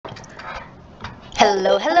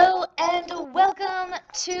Hello, and welcome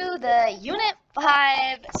to the Unit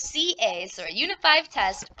 5 CA, Unit 5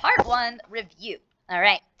 test, Part 1 review.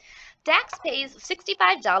 Alright, Dax pays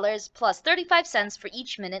 $65 plus 35 cents for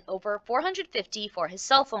each minute over $450 for his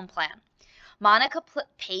cell phone plan. Monica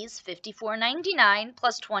pays $54.99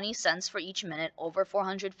 plus 20 cents for each minute over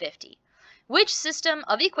 $450. Which system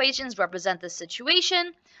of equations represent this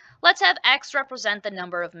situation? Let's have X represent the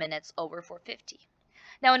number of minutes over 450.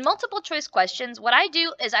 Now, in multiple choice questions, what I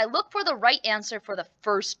do is I look for the right answer for the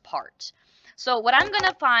first part. So what I'm going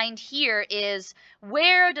to find here is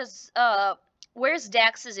where's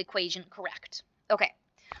Dax's equation correct? Okay,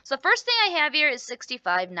 so first thing I have here is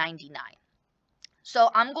 65.99.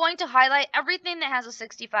 So I'm going to highlight everything that has a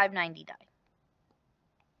 65.99.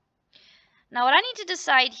 Now what I need to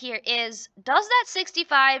decide here is, does that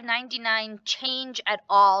 65.99 change at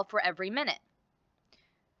all for every minute?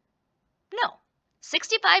 No.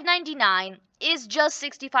 65.99 is just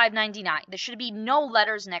 65.99. There should be no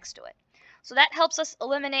letters next to it. So that helps us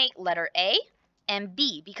eliminate letter A and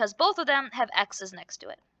B because both of them have X's next to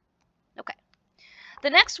it. Okay.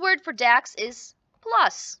 The next word for Dax is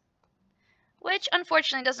plus, which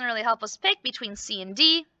unfortunately doesn't really help us pick between C and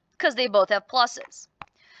D because they both have pluses.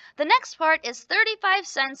 The next part is 35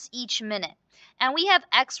 cents each minute, and we have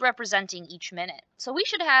X representing each minute. So we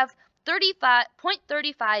should have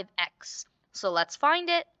 0.35X. So let's find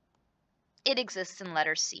it. It exists in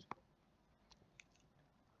letter C.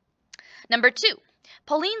 Number 2,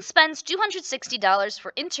 Pauline spends $260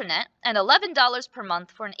 for internet and $11 per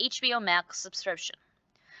month for an HBO Max subscription.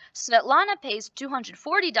 Svetlana pays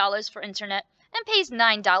 $240 for internet and pays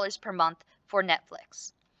 $9 per month for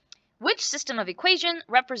Netflix. Which system of equation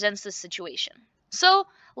represents this situation? So,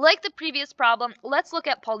 like the previous problem, let's look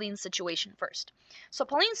at Pauline's situation first. So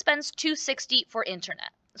Pauline spends $260 for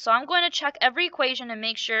internet. So I'm going to check every equation and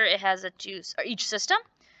make sure it has each system.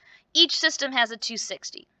 Each system has a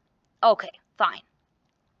 260. Okay, fine.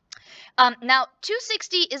 Now,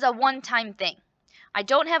 260 is a one-time thing. I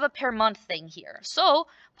don't have a per month thing here. So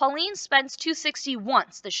Pauline spends 260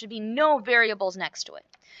 once. There should be no variables next to it,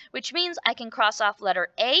 which means I can cross off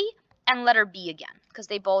letter A and letter B again because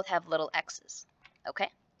they both have little x's. Okay.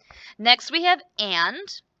 Next we have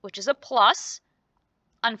and, which is a plus.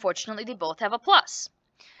 Unfortunately, they both have a plus.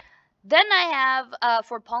 Then I have,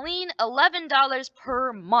 for Pauline, $11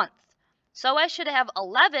 per month. So I should have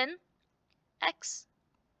 11x.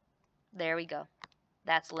 There we go.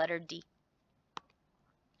 That's letter D.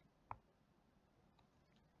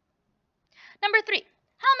 Number 3,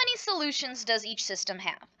 how many solutions does each system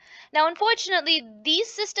have? Now, unfortunately, these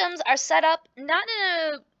systems are set up not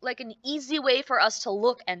in an easy way for us to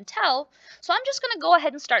look and tell. So I'm just going to go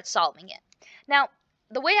ahead and start solving it. Now,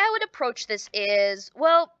 the way I would approach this is,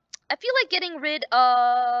 well, I feel like getting rid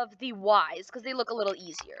of the y's because they look a little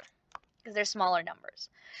easier because they're smaller numbers.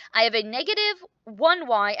 I have a negative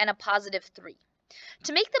 1y and a positive 3.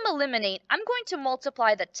 To make them eliminate, I'm going to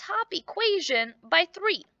multiply the top equation by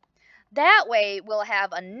 3. That way, we'll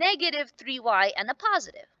have a negative 3y and a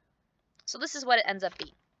positive. So this is what it ends up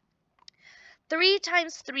being. 3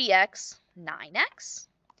 times 3x, 9x.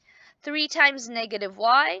 3 times negative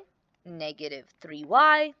y, negative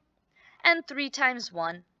 3y. And 3 times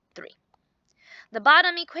 1, 3. The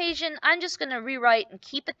bottom equation, I'm just going to rewrite and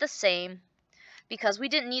keep it the same because we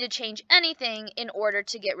didn't need to change anything in order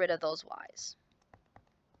to get rid of those y's.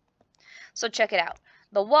 So check it out.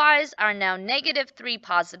 The y's are now negative 3,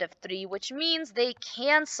 positive 3, which means they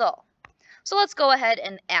cancel. So let's go ahead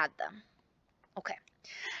and add them. Okay.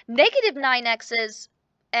 Negative 9x's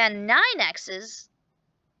and 9x's,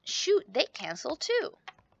 shoot, they cancel too.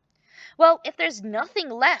 Well, if there's nothing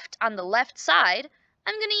left on the left side,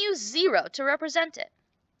 I'm going to use 0 to represent it.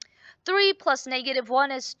 3 plus negative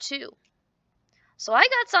 1 is 2. So I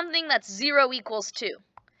got something that's 0 equals 2.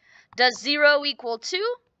 Does 0 equal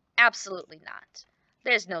 2? Absolutely not.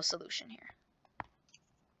 There's no solution here.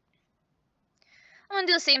 I'm going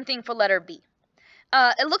to do the same thing for letter B.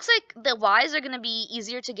 It looks like the y's are going to be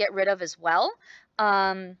easier to get rid of as well.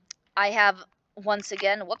 I have, once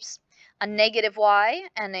again, a negative y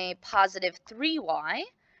and a positive 3y.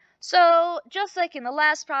 So, just like in the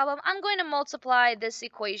last problem, I'm going to multiply this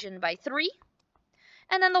equation by 3,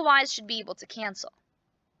 and then the y's should be able to cancel.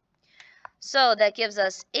 So, that gives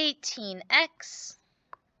us 18x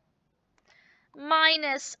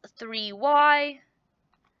minus 3y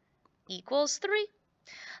equals 3.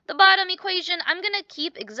 The bottom equation, I'm going to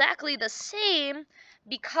keep exactly the same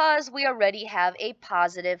because we already have a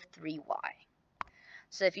positive 3y.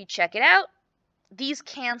 So, if you check it out, these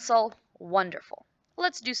cancel. Wonderful.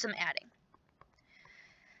 Let's do some adding.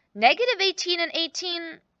 Negative 18 and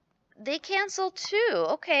 18, they cancel too.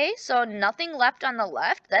 Okay, so nothing left on the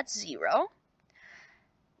left. That's 0.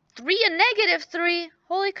 3 and negative 3.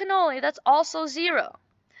 Holy cannoli, that's also 0.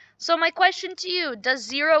 So my question to you, does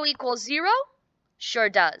 0 equal 0? Sure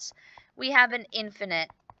does. We have an infinite.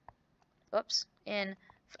 Whoops.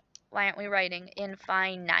 Why aren't we writing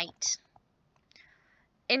infinite?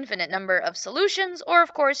 Infinite number of solutions, or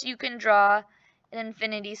of course you can draw an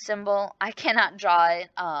infinity symbol. I cannot draw it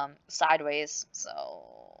sideways,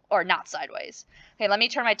 or not sideways. Okay, let me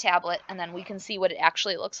turn my tablet and then we can see what it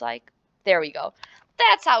actually looks like. There we go.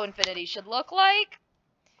 That's how infinity should look like.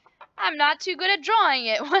 I'm not too good at drawing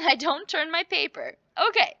it when I don't turn my paper.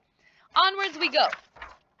 Okay, onwards we go.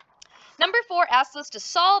 Number 4 asks us to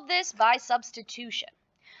solve this by substitution.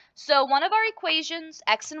 So one of our equations,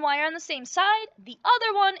 x and y are on the same side. The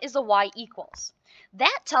other one is a y equals.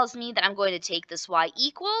 That tells me that I'm going to take this y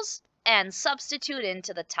equals and substitute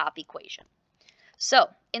into the top equation. So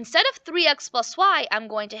instead of 3x plus y, I'm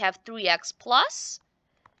going to have 3x plus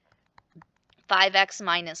 5x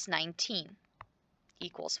minus 19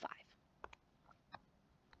 equals 5.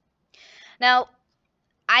 Now,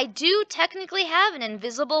 I do technically have an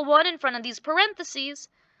invisible 1 in front of these parentheses,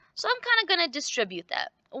 so I'm kind of going to distribute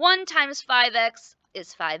that. 1 times 5x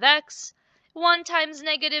is 5x. 1 times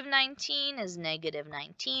negative 19 is negative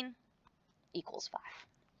 19 equals 5.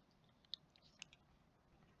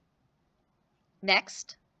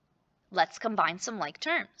 Next, let's combine some like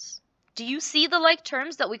terms. Do you see the like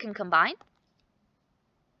terms that we can combine?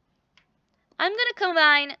 I'm going to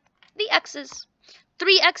combine the x's.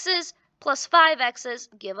 3x's plus 5x's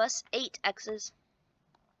give us 8x's.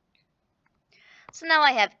 So now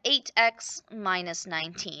I have 8x minus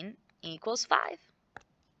 19 equals 5.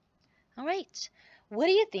 All right, what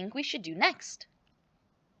do you think we should do next?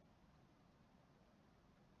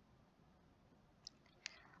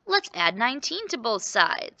 Let's add 19 to both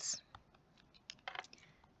sides.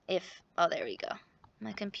 Oh, there we go.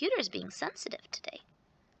 My computer's being sensitive today.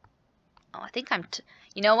 Oh, I think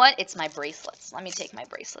you know what? It's my bracelets. Let me take my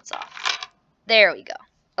bracelets off. There we go.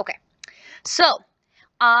 Okay, so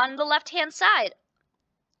on the left-hand side,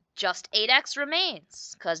 just 8x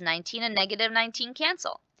remains because 19 and negative 19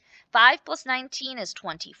 cancel. 5 plus 19 is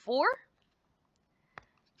 24.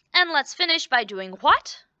 And let's finish by doing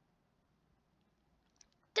what?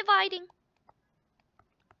 Dividing.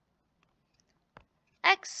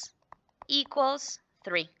 X equals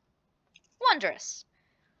 3. Wondrous.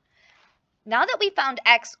 Now that we found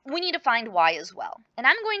x, we need to find y as well. And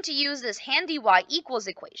I'm going to use this handy y equals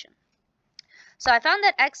equation. So I found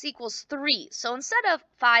that x equals 3. So instead of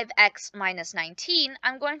 5x minus 19,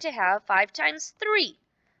 I'm going to have 5 times 3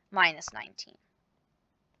 minus 19.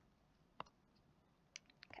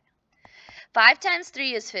 Okay. 5 times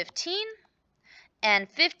 3 is 15. And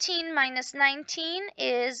 15 minus 19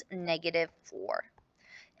 is negative 4.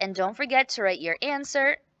 And don't forget to write your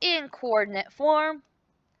answer in coordinate form.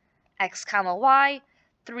 X comma y,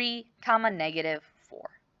 3 comma negative 4.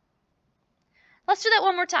 Let's do that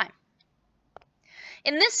one more time.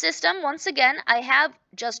 In this system, once again, I have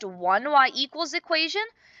just one y equals equation,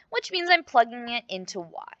 which means I'm plugging it into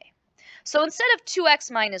y. So instead of 2x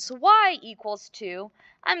minus y equals 2,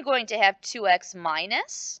 I'm going to have 2x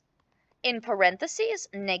minus, in parentheses,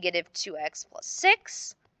 negative 2x plus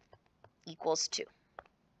 6 equals 2.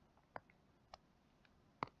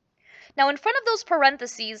 Now in front of those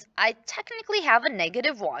parentheses, I technically have a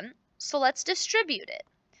negative 1, so let's distribute it.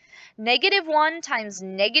 Negative 1 times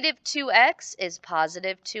negative 2x is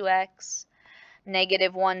positive 2x.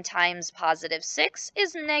 Negative 1 times positive 6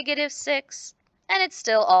 is negative 6, and it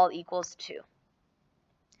still all equals 2.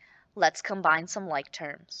 Let's combine some like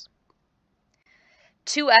terms.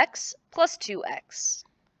 2x plus 2x.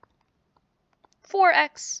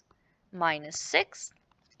 4x minus 6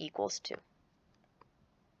 equals 2.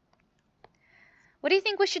 What do you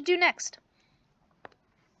think we should do next?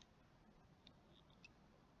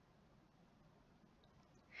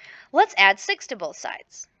 Let's add 6 to both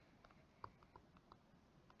sides.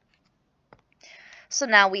 So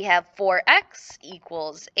now we have 4x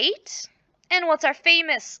equals 8. And what's our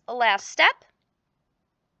famous last step?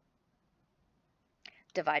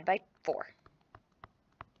 Divide by 4.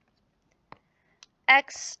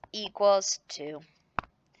 X equals 2.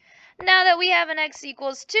 Now that we have an x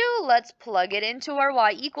equals 2, let's plug it into our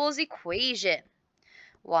y equals equation.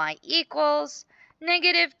 Y equals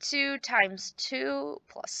negative 2 times 2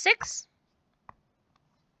 plus 6,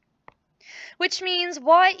 which means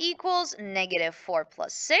y equals negative 4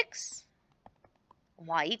 plus 6.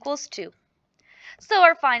 Y equals 2. So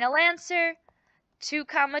our final answer, 2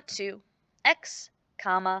 comma 2, x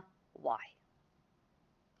comma y.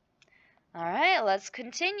 All right, let's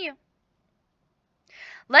continue.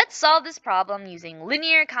 Let's solve this problem using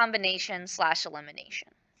linear combination / elimination.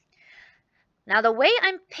 Now the way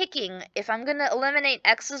I'm picking if I'm going to eliminate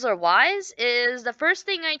x's or y's is the first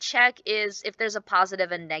thing I check is if there's a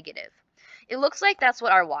positive and negative. It looks like that's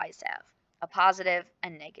what our y's have, a positive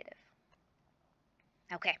and negative.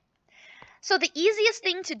 Okay, so the easiest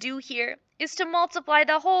thing to do here is to multiply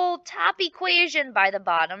the whole top equation by the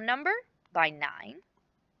bottom number by 9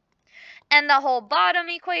 and the whole bottom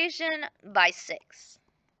equation by 6.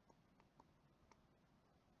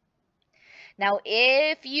 Now,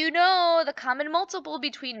 if you know the common multiple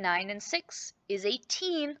between 9 and 6 is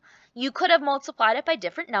 18, you could have multiplied it by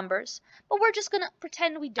different numbers, but we're just going to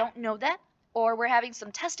pretend we don't know that, or we're having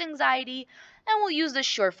some test anxiety, and we'll use this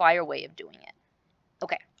surefire way of doing it.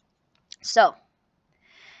 Okay, so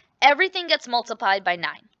everything gets multiplied by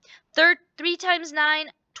 9. 3 times 9,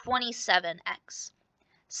 27x.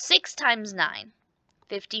 6 times 9,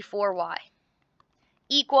 54y,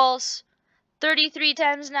 equals 33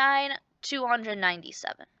 times 9,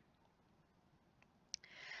 297.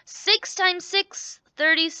 6 times 6,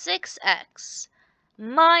 36x,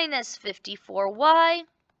 minus 54y,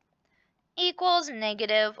 equals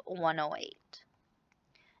negative 108.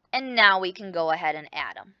 And now we can go ahead and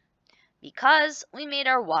add them, because we made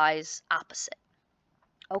our y's opposite.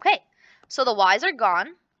 Okay, so the y's are gone,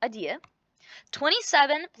 adieu.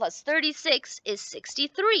 27 plus 36 is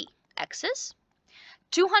 63 x's.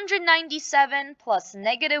 297 plus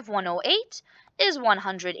negative 108 is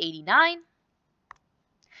 189.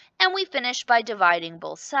 And we finish by dividing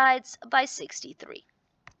both sides by 63.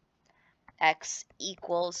 X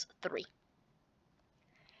equals 3.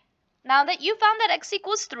 Now that you found that x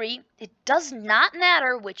equals 3, it does not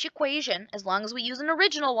matter which equation, as long as we use an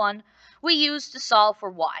original one, we use to solve for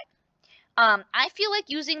y. I feel like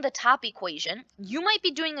using the top equation, you might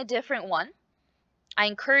be doing a different one. I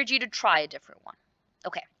encourage you to try a different one.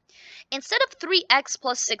 Okay, instead of 3x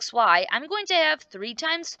plus 6y, I'm going to have 3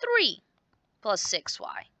 times 3 plus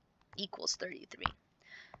 6y equals 33,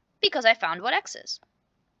 because I found what x is.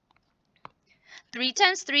 3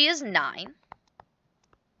 times 3 is 9.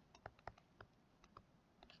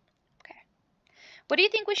 Okay, what do you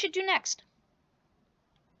think we should do next?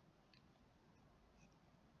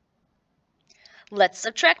 Let's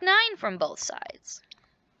subtract 9 from both sides.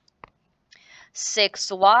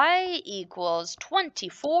 6y equals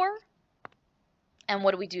 24. And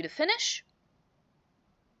what do we do to finish?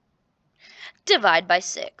 Divide by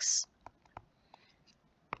 6.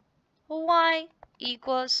 Y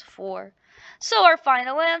equals 4. So our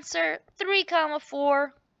final answer, 3,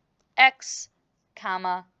 4, x,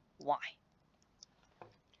 y.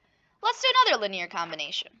 Let's do another linear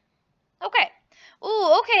combination. Okay.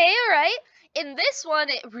 Ooh, okay, all right. In this one,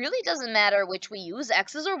 it really doesn't matter which we use,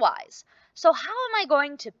 x's or y's. So how am I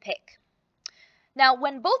going to pick? Now,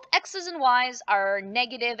 when both x's and y's are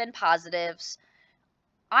negative and positives,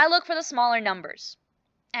 I look for the smaller numbers.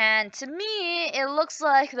 And to me, it looks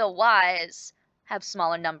like the y's have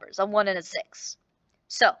smaller numbers, a 1 and a 6.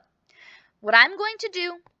 So, what I'm going to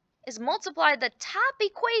do is multiply the top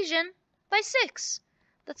equation by 6.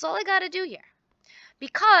 That's all I got to do here.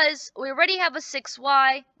 Because we already have a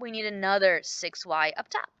 6y, we need another 6y up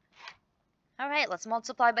top. All right, let's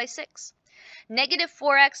multiply by 6. Negative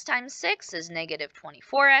 4x times 6 is negative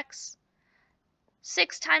 24x.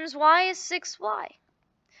 6 times y is 6y.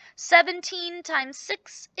 17 times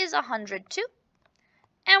 6 is 102.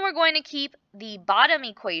 And we're going to keep the bottom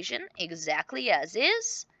equation exactly as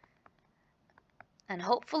is. And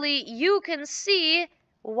hopefully you can see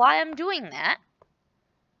why I'm doing that.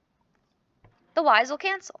 The y's will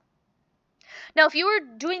cancel. Now, if you were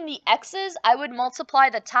doing the x's, I would multiply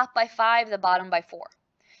the top by 5, the bottom by 4.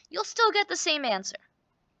 You'll still get the same answer.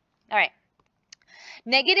 All right.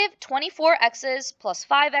 Negative 24x's plus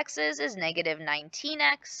 5x's is negative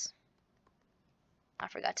 19x. I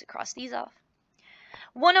forgot to cross these off.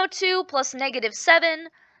 102 plus negative 7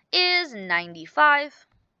 is 95.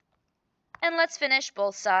 And let's finish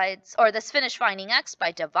both sides, or let's finish finding x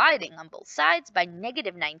by dividing on both sides by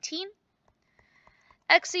negative 19.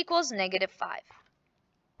 X equals negative 5.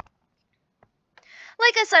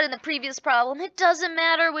 Like I said in the previous problem, it doesn't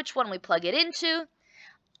matter which one we plug it into.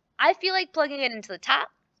 I feel like plugging it into the top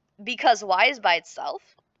because y is by itself.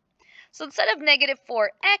 So instead of negative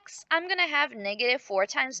 4x, I'm going to have negative 4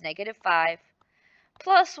 times negative 5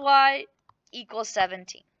 plus y equals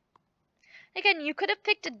 17. Again, you could have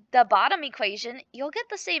picked the bottom equation. You'll get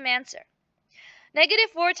the same answer. Negative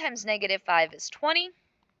 4 times negative 5 is 20.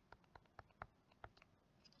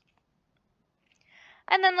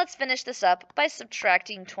 And then let's finish this up by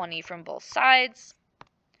subtracting 20 from both sides.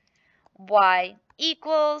 Y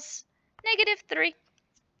equals negative 3.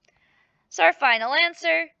 So our final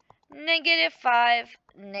answer, -5,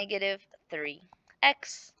 -3,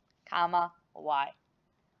 x, comma, y.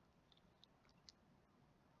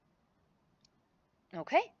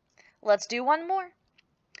 Okay, let's do one more.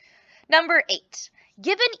 Number 8.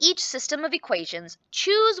 Given each system of equations,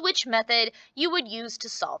 choose which method you would use to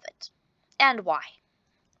solve it, and why.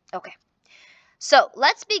 Okay, so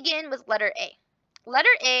let's begin with letter A.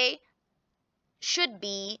 Letter A should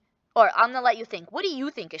be, or I'm going to let you think. What do you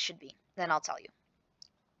think it should be? Then I'll tell you.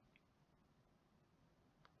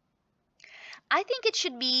 I think it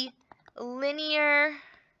should be linear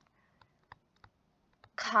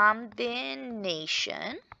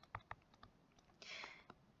combination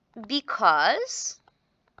because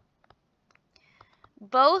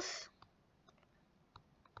both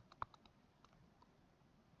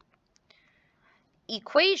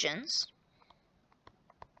equations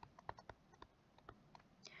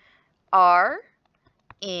are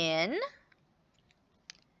in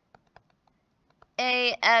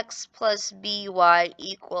ax plus by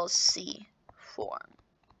equals c form.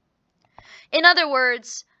 In other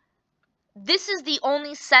words, this is the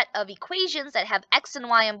only set of equations that have x and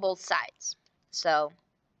y on both sides. So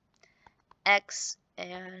x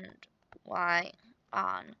and y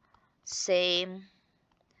on same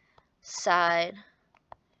side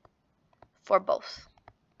for both.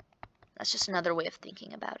 That's just another way of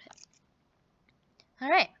thinking about it. All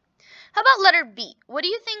right. How about letter B? What do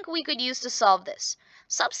you think we could use to solve this?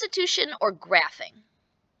 Substitution or graphing?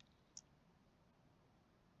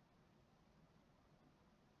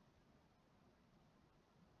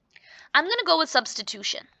 I'm going to go with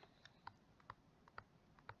substitution.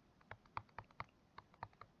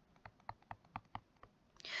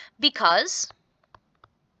 Because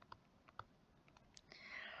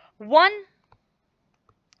one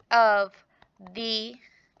of the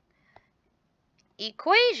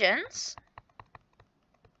equations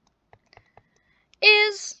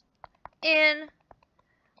is in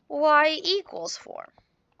y equals form.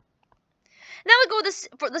 Now we go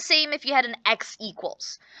for the same if you had an x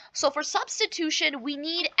equals. So for substitution, we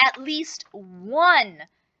need at least one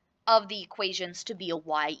of the equations to be a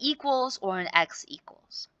y equals or an x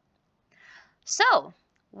equals. So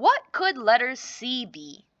what could letter C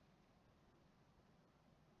be?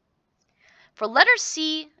 For letter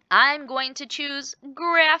C, I'm going to choose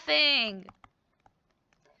graphing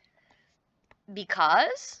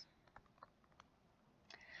because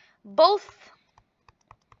both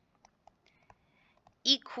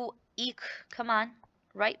come on,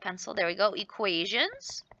 right pencil, there we go,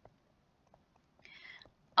 equations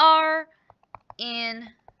are in,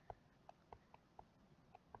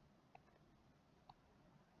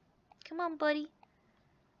 come on buddy,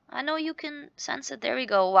 I know you can sense it, there we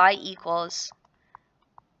go, y equals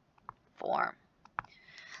form.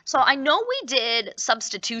 So I know we did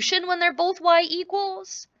substitution when they're both y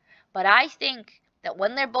equals, but I think that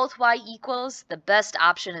when they're both y equals, the best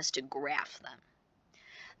option is to graph them.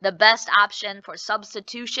 The best option for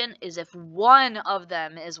substitution is if one of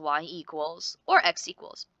them is y equals or x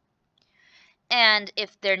equals. And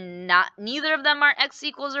if they're not, neither of them are x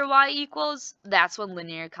equals or y equals, that's when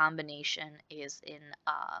linear combination is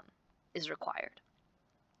required.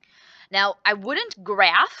 Now, I wouldn't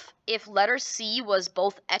graph if letter C was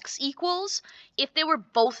both x equals. If they were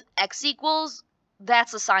both x equals,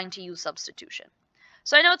 that's a sign to use substitution.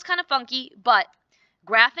 So I know it's kind of funky, but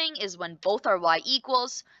graphing is when both are y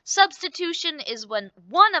equals. Substitution is when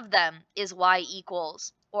one of them is y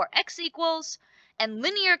equals or x equals. And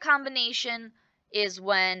linear combination is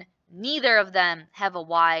when neither of them have a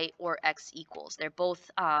y or x equals. They're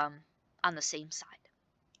both on the same side.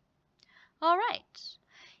 All right.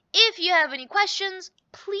 If you have any questions,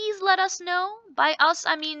 please let us know. By us,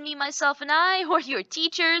 I mean me, myself, and I, or your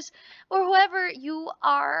teachers, or whoever you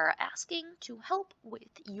are asking to help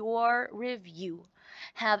with your review.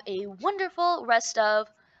 Have a wonderful rest of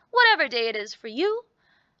whatever day it is for you.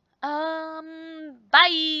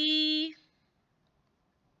 Bye!